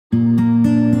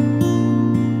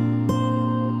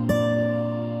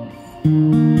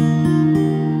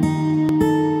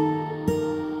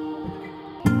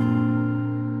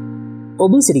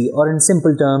Obesity, or in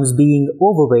simple terms being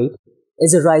overweight,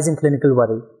 is a rising clinical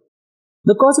worry.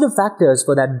 The causative factors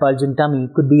for that bulging tummy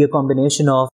could be a combination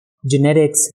of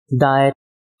genetics, diet,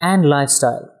 and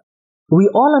lifestyle. We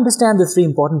all understand the three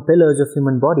important pillars of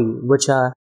human body, which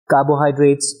are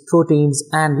carbohydrates, proteins,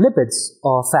 and lipids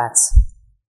or fats.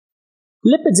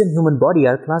 Lipids in human body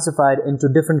are classified into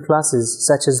different classes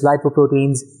such as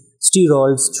lipoproteins,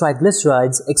 sterols,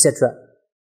 triglycerides, etc.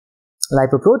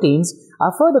 Lipoproteins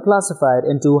are further classified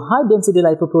into high-density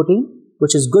lipoprotein,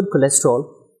 which is good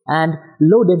cholesterol, and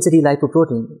low-density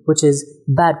lipoprotein, which is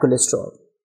bad cholesterol.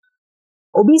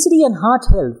 Obesity and heart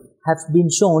health have been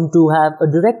shown to have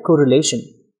a direct correlation,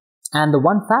 and the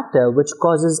one factor which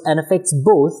causes and affects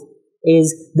both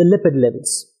is the lipid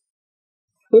levels.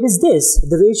 It is this,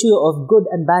 the ratio of good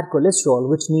and bad cholesterol,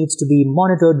 which needs to be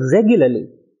monitored regularly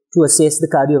to assess the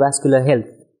cardiovascular health.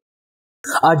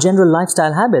 Our general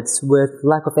lifestyle habits with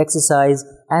lack of exercise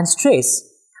and stress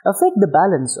affect the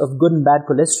balance of good and bad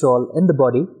cholesterol in the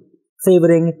body,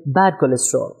 favoring bad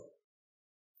cholesterol.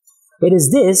 It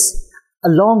is this,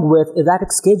 along with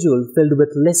erratic schedule filled with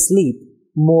less sleep,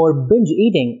 more binge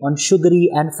eating on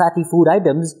sugary and fatty food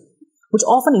items, which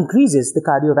often increases the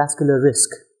cardiovascular risk.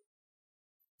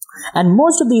 And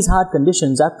most of these heart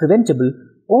conditions are preventable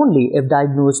only if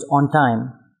diagnosed on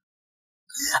time.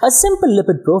 A simple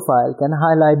lipid profile can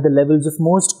highlight the levels of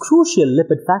most crucial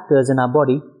lipid factors in our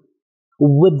body,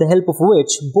 with the help of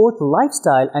which both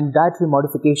lifestyle and dietary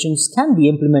modifications can be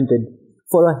implemented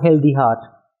for a healthy heart.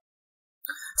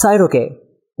 Thyrocare,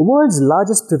 the world's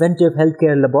largest preventive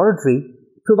healthcare laboratory,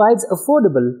 provides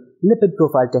affordable lipid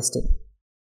profile testing.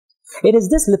 It is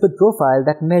this lipid profile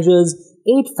that measures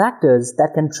 8 factors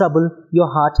that can trouble your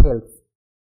heart health.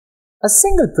 A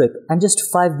single prick and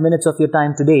just 5 minutes of your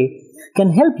time today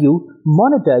can help you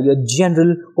monitor your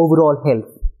general overall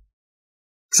health.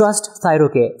 Trust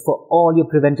Thyrocare for all your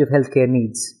preventive healthcare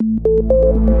needs.